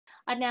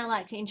I'd now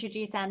like to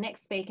introduce our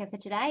next speaker for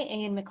today,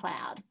 Ian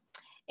McLeod.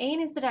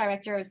 Ian is the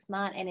Director of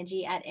Smart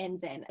Energy at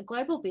Enzen, a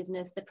global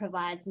business that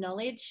provides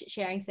knowledge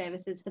sharing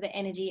services for the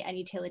energy and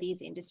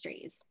utilities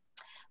industries.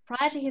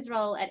 Prior to his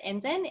role at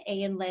Enzen,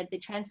 Ian led the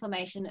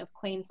transformation of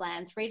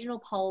Queensland's regional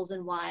poles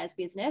and wires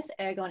business,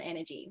 Ergon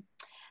Energy.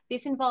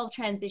 This involved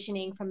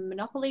transitioning from a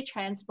monopoly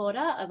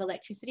transporter of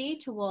electricity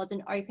towards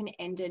an open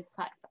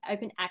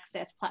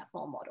access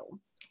platform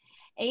model.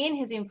 Ian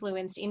has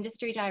influenced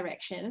industry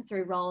direction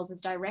through roles as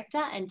Director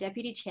and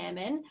Deputy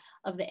Chairman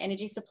of the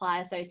Energy Supply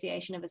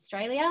Association of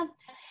Australia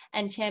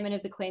and Chairman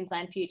of the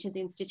Queensland Futures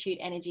Institute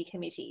Energy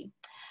Committee.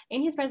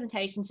 In his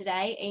presentation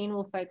today, Ian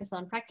will focus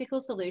on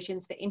practical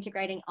solutions for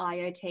integrating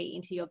IoT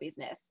into your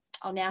business.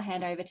 I'll now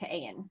hand over to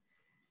Ian.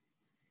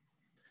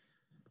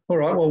 All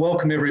right, well,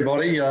 welcome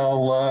everybody.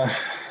 I'll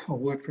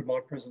work through my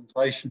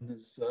presentation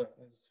as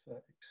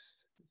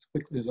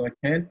quickly as I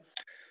can.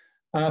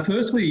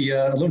 Firstly,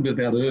 a little bit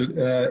about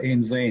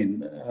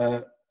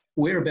Enzen.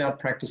 We're about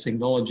practicing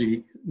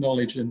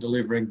knowledge and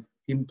delivering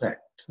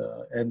impact.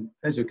 And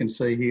as you can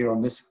see here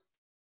on this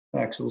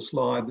actual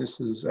slide, this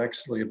is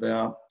actually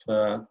about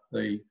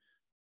the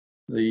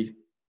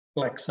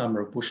Black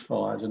Summer of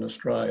bushfires in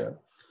Australia.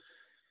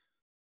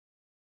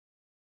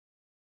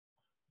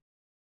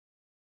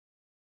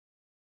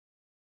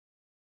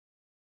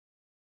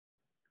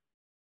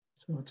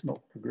 So it's not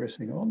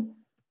progressing on.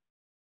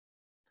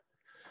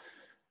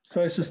 So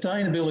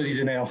sustainability is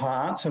in our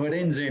heart. So at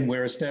Enzen,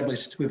 we're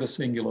established with a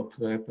singular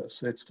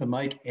purpose. It's to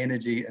make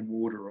energy and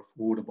water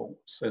affordable,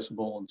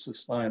 accessible and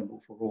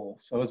sustainable for all.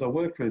 So as I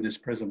work through this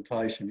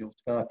presentation, you'll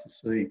start to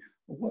see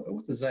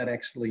what does that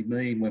actually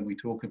mean when we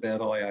talk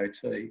about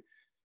IoT.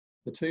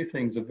 The two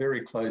things are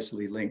very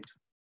closely linked.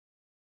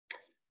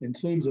 In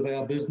terms of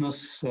our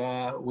business,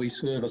 we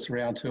service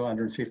around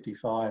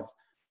 255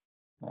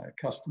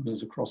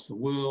 customers across the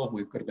world.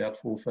 We've got about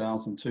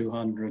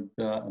 4,200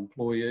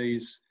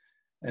 employees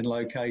and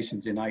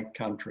locations in 8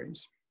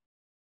 countries.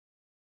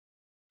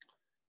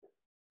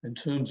 In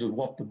terms of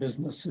what the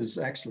business is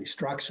actually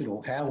structured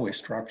or how we're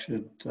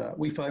structured,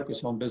 we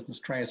focus on business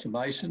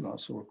transformation. I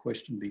saw a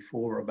question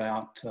before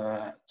about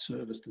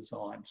service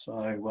design.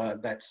 So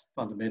that's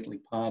fundamentally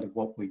part of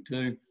what we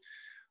do.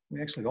 We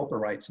actually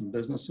operate some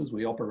businesses.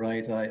 We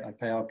operate a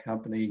power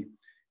company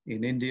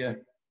in India,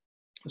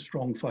 a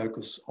strong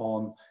focus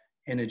on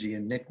energy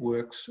and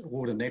networks,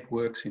 water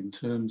networks in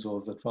terms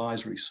of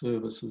advisory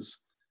services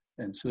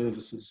and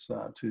services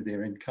to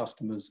their end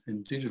customers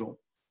in digital.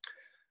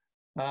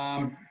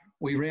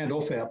 We round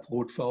off our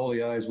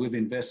portfolios with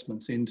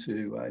investments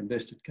into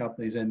invested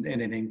companies, and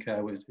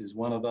NNNCO is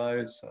one of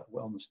those.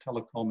 Wellness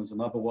Telecom is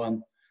another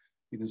one.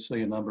 You can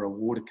see a number of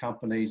water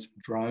companies,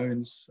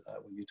 drones,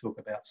 when you talk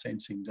about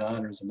sensing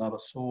data is another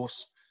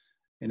source,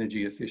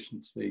 energy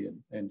efficiency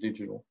and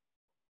digital.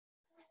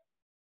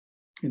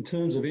 In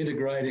terms of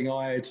integrating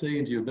IoT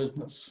into your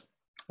business,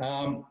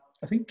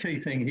 I think key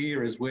thing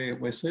here is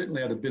we're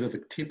certainly at a bit of a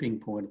tipping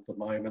point at the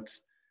moment,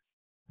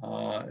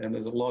 and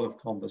there's a lot of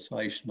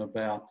conversation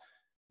about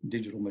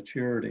digital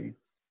maturity.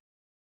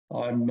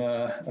 I'm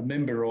a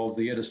member of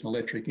the Edison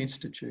Electric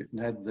Institute and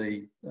had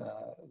the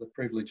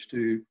privilege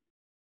to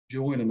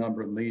join a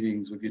number of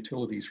meetings with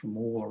utilities from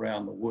all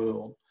around the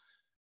world.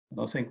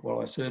 And I think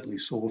what I certainly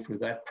saw through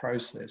that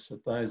process,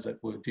 that those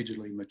that were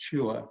digitally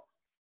mature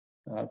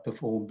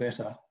perform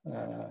better,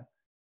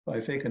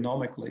 both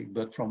economically,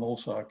 but from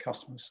also a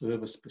customer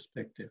service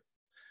perspective.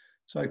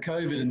 So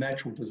COVID and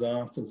natural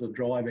disasters are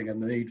driving a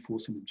need for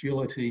some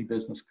agility,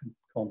 business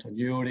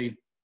continuity,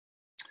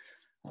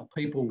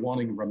 people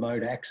wanting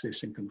remote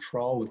access and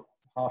control. If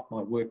half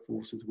my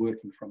workforce is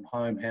working from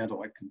home, how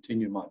do I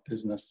continue my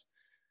business?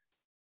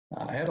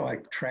 How do I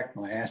track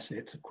my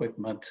assets,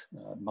 equipment,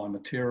 my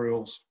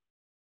materials?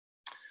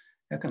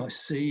 How can I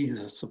see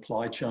the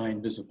supply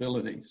chain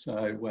visibility?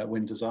 So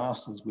when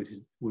disasters would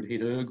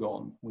hit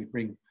Ergon, we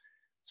bring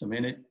some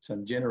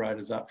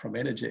generators up from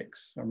Energex.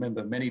 I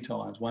remember many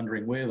times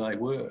wondering where they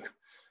were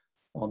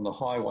on the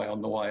highway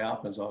on the way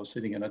up as I was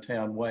sitting in a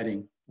town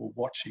waiting or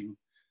watching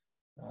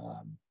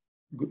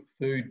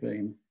food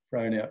being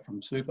thrown out from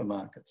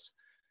supermarkets.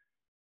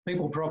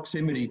 People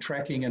proximity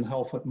tracking and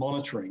health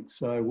monitoring.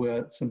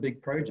 So some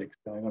big projects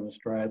going on in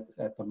Australia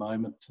at the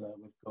moment.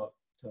 We've got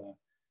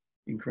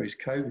increased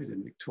COVID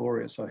in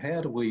Victoria. So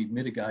how do we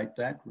mitigate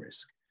that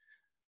risk?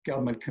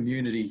 Government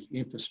community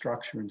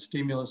infrastructure and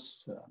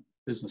stimulus,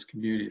 business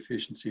community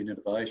efficiency and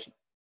innovation.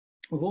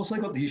 We've also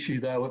got the issue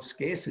though of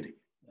scarcity.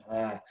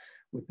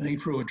 We've been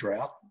through a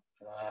drought,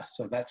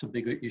 so that's a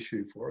bigger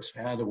issue for us.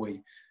 How do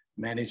we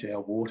manage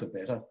our water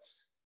better?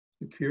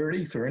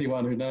 Security, for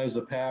anyone who knows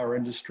the power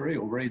industry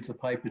or reads the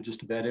paper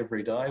just about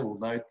every day will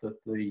note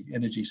that the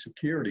energy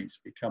security is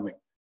becoming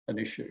an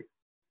issue.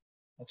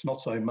 It's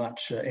not so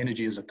much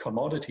energy as a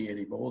commodity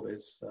anymore.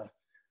 There's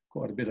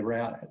quite a bit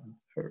around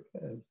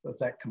of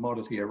that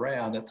commodity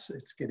around. It's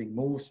getting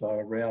more so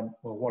around,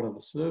 well, what are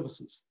the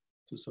services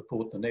to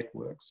support the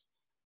networks?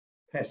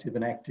 Passive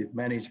and active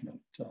management,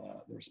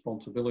 the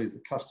responsibilities the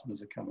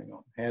customers are coming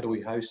on. How do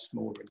we host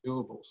more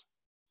renewables?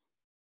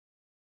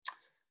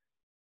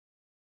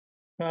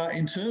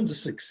 In terms of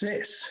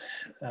success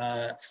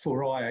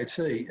for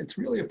IoT, it's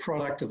really a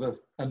product of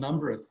a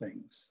number of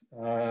things.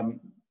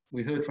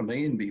 We heard from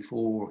Ian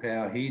before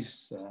how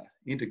he's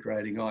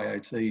integrating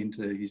IoT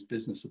into his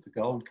business at the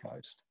Gold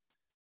Coast.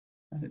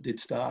 And it did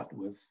start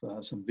with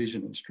some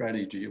vision and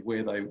strategy of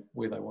where they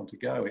want to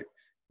go.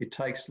 It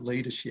takes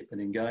leadership and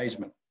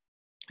engagement.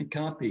 It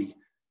can't be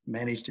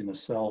managed in a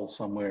cell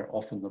somewhere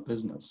off in the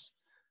business.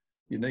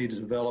 You need to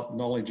develop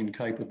knowledge and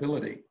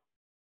capability.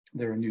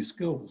 There are new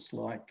skills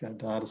like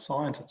data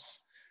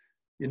scientists.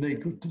 You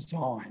need good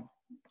design.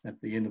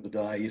 At the end of the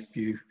day, if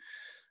you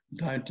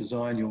don't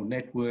design your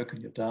network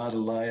and your data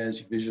layers,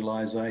 your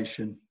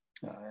visualization,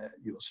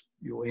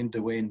 your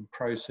end-to-end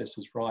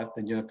processes right,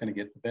 then you're not going to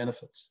get the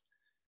benefits.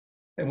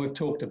 And we've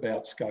talked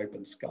about scope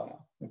and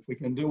scale. If we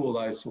can do all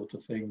those sorts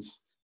of things,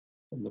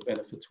 then the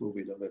benefits will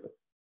be delivered.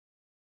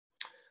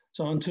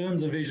 So in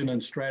terms of vision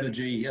and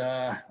strategy,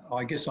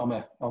 I guess I'm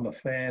a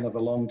fan of a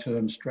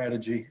long-term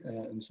strategy,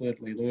 and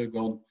certainly at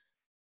Ergon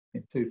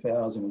in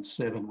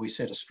 2007, we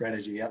set a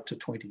strategy out to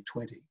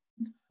 2020.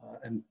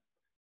 And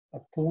a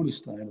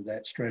cornerstone of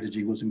that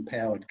strategy was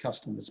empowered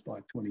customers by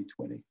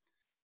 2020.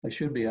 They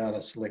should be able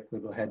to select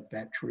whether they had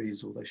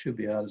batteries, or they should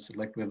be able to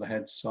select whether they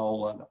had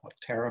solar, what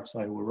tariffs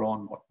they were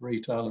on, what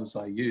retailers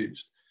they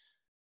used.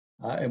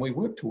 And we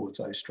worked towards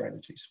those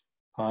strategies.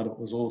 Part of it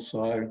was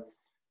also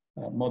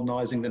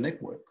modernising the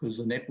network, because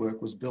the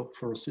network was built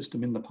for a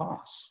system in the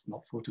past,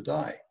 not for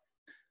today.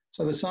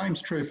 So the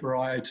same's true for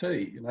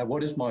IoT. You know,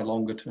 what is my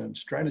longer term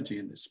strategy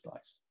in this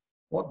space?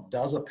 What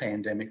does a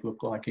pandemic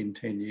look like in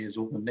 10 years,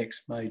 or the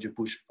next major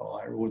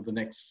bushfire, or the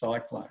next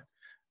cyclone?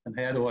 And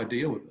how do I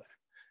deal with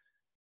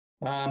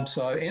that?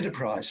 So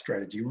enterprise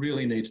strategy,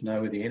 really need to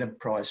know where the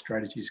enterprise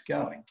strategy is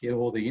going, get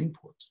all the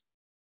inputs.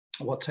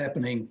 What's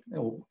happening,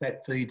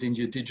 that feeds into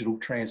your digital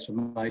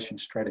transformation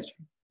strategy.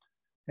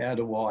 How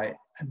do I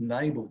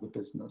enable the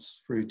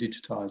business through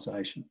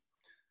digitisation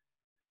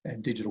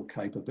and digital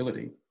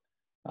capability?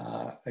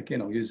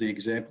 Again, I'll use the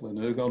example in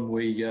Ergon.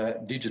 We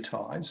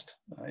digitised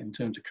in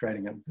terms of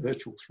creating a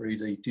virtual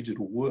 3D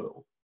digital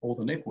world, or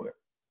the network.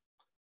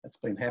 That's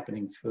been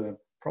happening for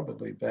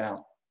probably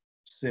about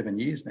 7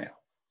 years now.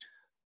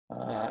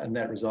 And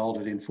that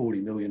resulted in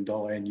 $40 million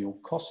annual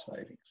cost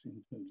savings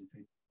in terms of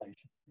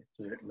digitization. It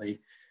certainly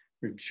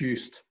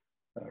reduced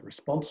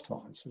response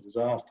times for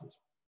disasters.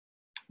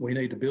 We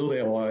need to build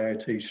our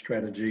IoT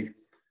strategy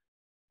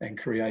and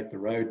create the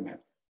roadmap.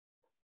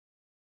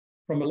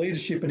 From a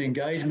leadership and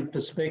engagement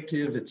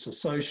perspective, it's a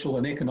social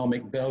and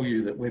economic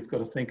value that we've got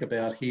to think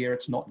about here.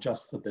 It's not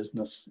just the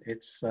business.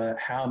 It's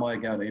how am I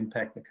going to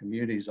impact the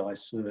communities I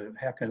serve?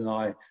 How can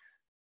I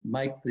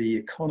make the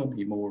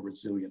economy more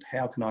resilient?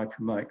 How can I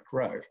promote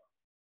growth?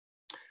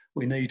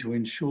 We need to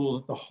ensure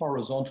that the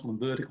horizontal and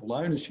vertical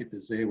ownership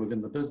is there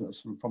within the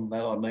business. And from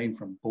that, I mean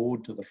from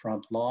board to the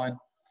front line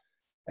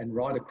and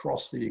right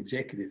across the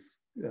executive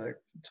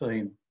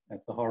team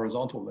at the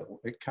horizontal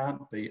level. It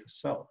can't be a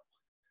cell.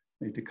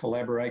 We need to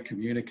collaborate,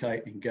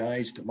 communicate,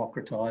 engage,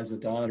 democratise the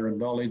data and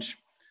knowledge,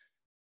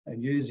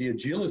 and use the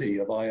agility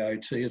of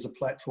IoT as a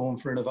platform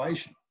for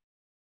innovation.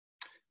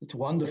 It's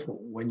wonderful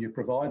when you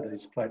provide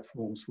these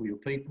platforms for your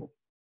people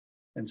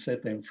and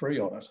set them free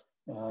on it,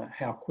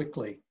 how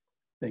quickly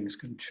things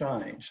can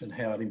change and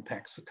how it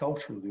impacts the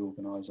culture of the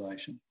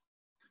organisation.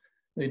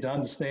 You need to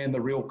understand the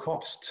real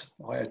cost.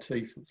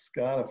 IoT for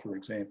SCADA, for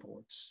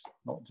example, it's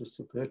not just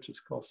the purchase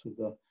cost of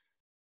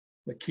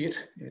the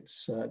kit,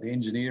 it's the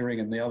engineering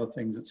and the other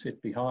things that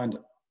sit behind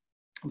it.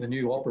 The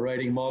new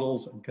operating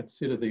models, and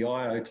consider the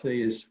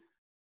IoT as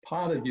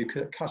part of your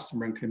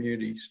customer and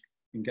community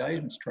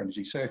engagement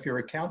strategy. So if you're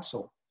a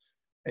council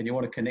and you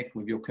want to connect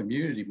with your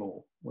community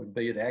more,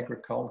 be it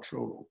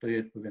agricultural or be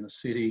it within a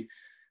city,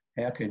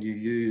 how can you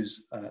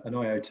use an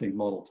IoT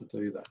model to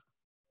do that?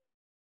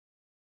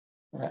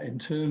 In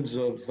terms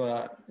of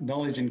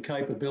knowledge and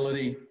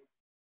capability,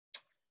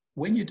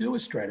 when you do a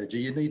strategy,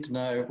 you need to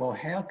know, well,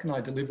 how can I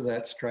deliver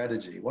that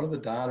strategy? What are the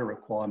data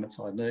requirements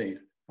I need?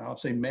 Now, I've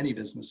seen many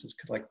businesses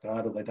collect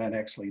data they don't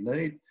actually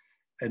need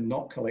and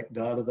not collect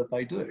data that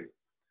they do.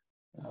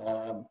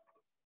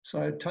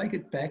 So take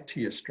it back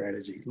to your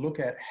strategy. Look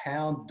at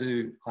how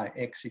do I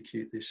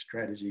execute this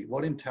strategy?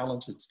 What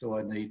intelligence do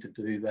I need to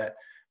do that?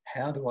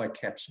 How do I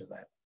capture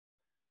that?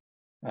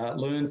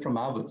 Learn from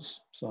others.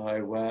 So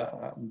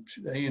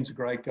Ian's a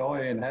great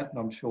guy, and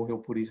I'm sure he'll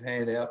put his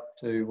hand out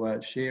to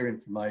share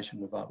information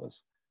with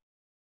others.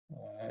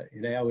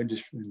 In our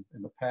industry,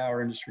 in the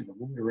power industry, the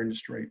water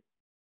industry,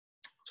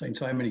 I've seen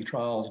so many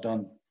trials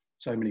done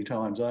so many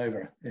times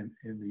over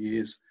in the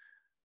years,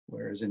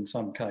 whereas in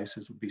some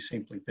cases it would be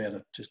simply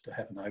better just to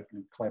have an open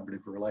and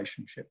collaborative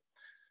relationship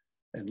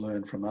and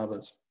learn from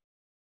others.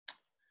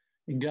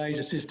 Engage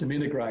a system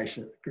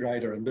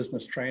integrator and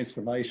business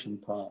transformation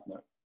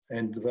partner,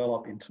 and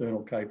develop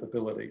internal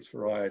capabilities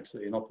for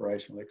IoT and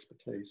operational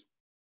expertise.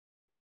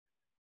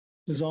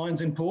 Design's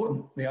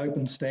important. The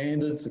open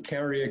standards, the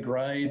carrier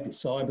grade, the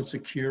cyber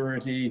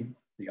security,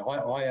 the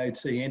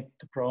IoT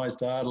enterprise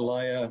data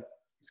layer,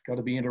 it's got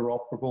to be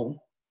interoperable,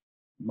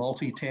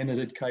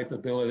 multi-tenanted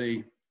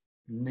capability,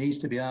 needs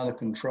to be able to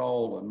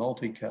control and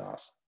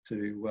multicast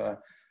to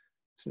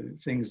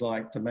things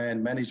like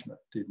demand management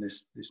in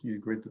this new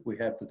grid that we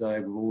have today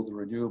with all the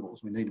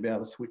renewables. We need to be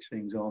able to switch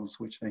things on,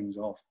 switch things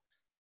off.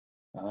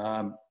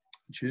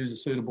 Choose a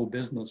suitable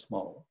business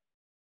model.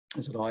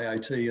 Is it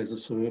IoT as a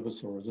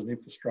service or as an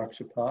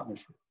infrastructure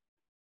partnership?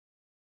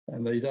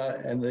 And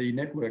the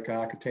network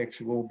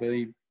architecture will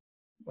be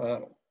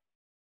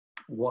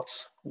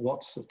what's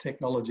the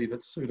technology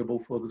that's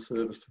suitable for the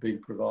service to be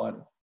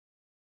provided.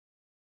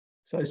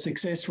 So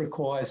success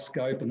requires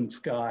scope and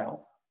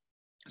scale.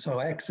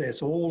 So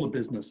access all the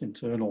business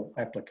internal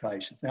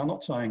applications. Now, I'm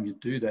not saying you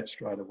do that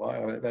straight away.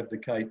 I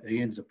advocate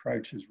Ian's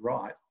approach is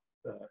right.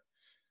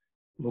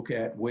 Look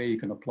at where you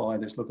can apply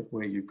this, look at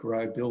where you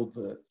grow, build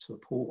the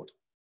support.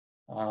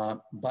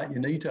 But you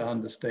need to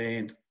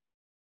understand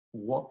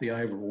what the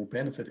overall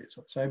benefit is.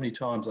 So many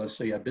times I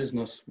see a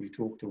business, we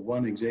talk to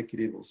one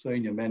executive or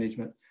senior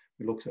management,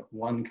 who looks at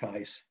one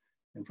case,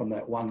 and from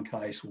that one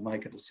case will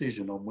make a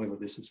decision on whether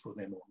this is for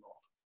them or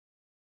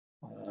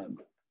not.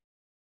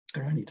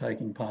 They're only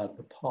taking part of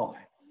the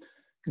pie.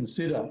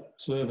 Consider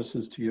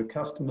services to your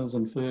customers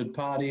and third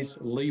parties,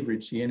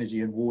 leverage the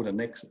energy and water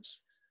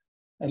nexus.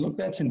 And look,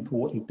 that's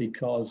important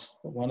because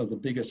one of the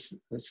biggest,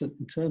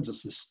 in terms of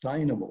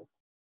sustainable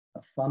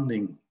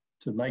funding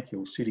to make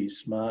your city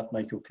smart,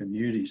 make your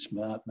community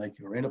smart, make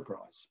your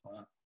enterprise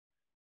smart,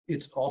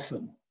 it's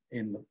often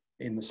in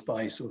the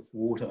space of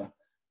water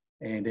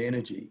and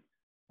energy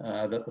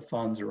that the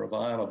funds are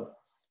available.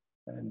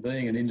 And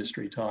being an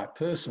industry type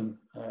person,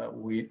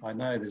 I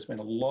know there's been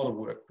a lot of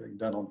work being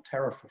done on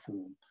tariff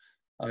reform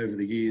over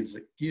the years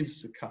that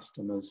gives the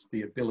customers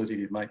the ability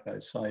to make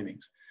those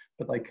savings,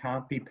 but they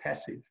can't be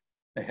passive,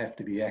 they have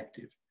to be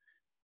active.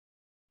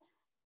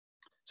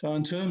 So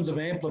in terms of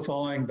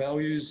amplifying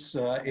values,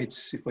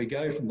 it's if we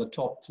go from the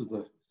top to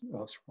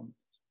the,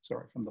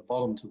 from the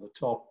bottom to the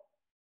top,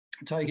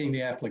 taking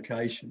the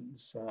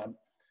applications,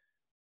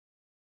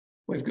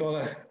 we've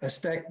got a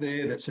stack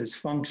there that says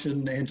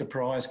function,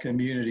 enterprise,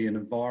 community, and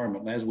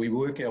environment. And as we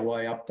work our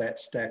way up that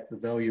stack, the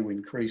value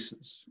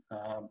increases.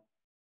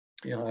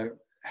 You know,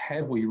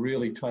 have we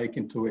really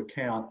taken into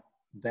account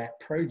that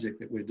project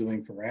that we're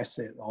doing for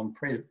asset on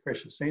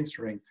pressure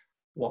sensoring?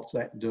 What's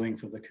that doing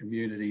for the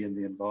community and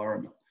the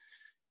environment?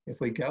 If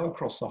we go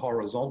across the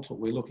horizontal,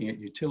 we're looking at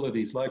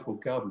utilities, local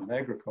government,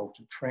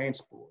 agriculture,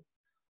 transport,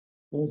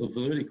 all the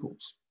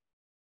verticals.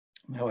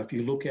 Now, if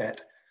you look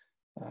at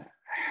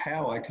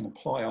how I can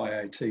apply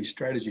IoT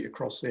strategy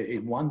across there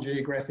in one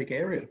geographic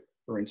area,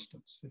 for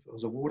instance, if it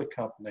was a water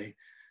company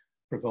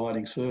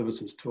providing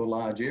services to a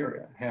large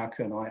area, how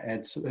can I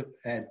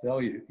add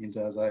value into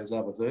those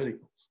other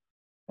verticals?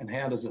 And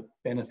how does it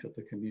benefit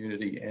the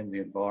community and the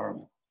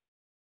environment?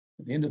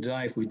 At the end of the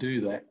day, if we do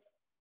that,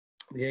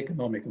 the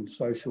economic and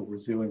social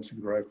resilience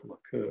and growth will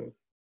occur.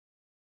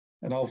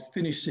 And I'll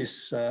finish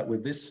this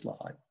with this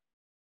slide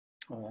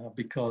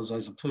because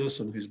as a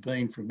person who's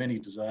been through many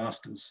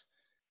disasters,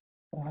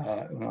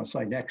 when I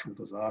say natural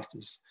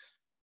disasters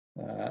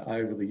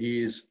over the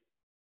years,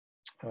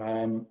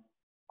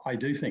 I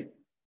do think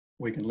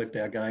we can lift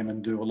our game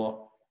and do a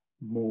lot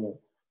more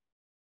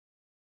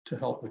to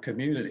help the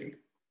community.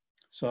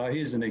 So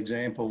here's an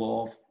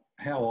example of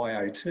how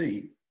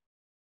IoT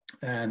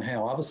and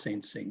how other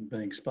sensing,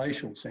 being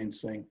spatial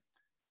sensing,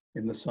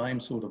 in the same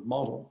sort of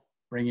model,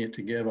 bringing it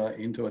together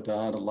into a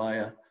data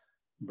layer,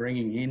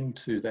 bringing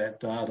into that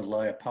data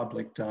layer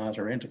public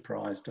data,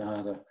 enterprise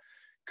data,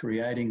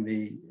 creating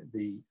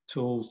the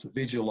tools to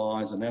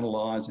visualize and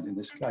analyze. And in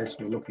this case,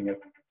 we're looking at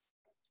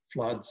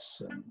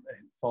floods and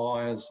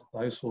fires,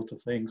 those sorts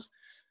of things.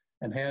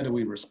 And how do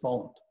we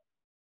respond?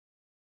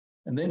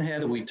 And then how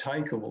do we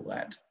take all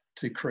that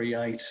to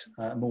create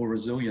a more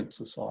resilient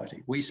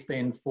society? We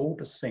spend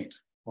 4%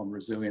 on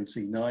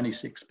resiliency,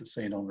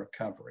 96% on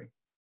recovery.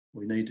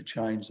 We need to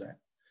change that.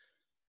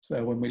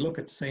 So when we look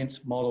at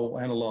sense, model,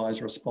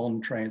 analyse,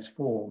 respond,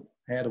 transform,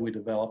 how do we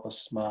develop a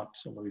smart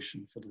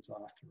solution for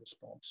disaster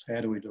response?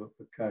 How do we do it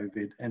for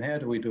COVID? And how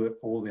do we do it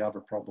for all the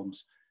other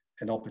problems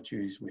and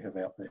opportunities we have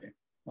out there?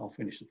 I'll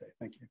finish it there.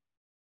 Thank you.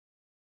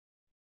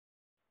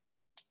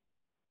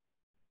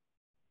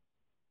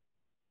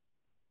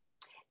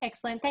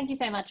 Excellent. Thank you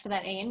so much for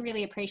that, Ian.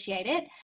 Really appreciate it.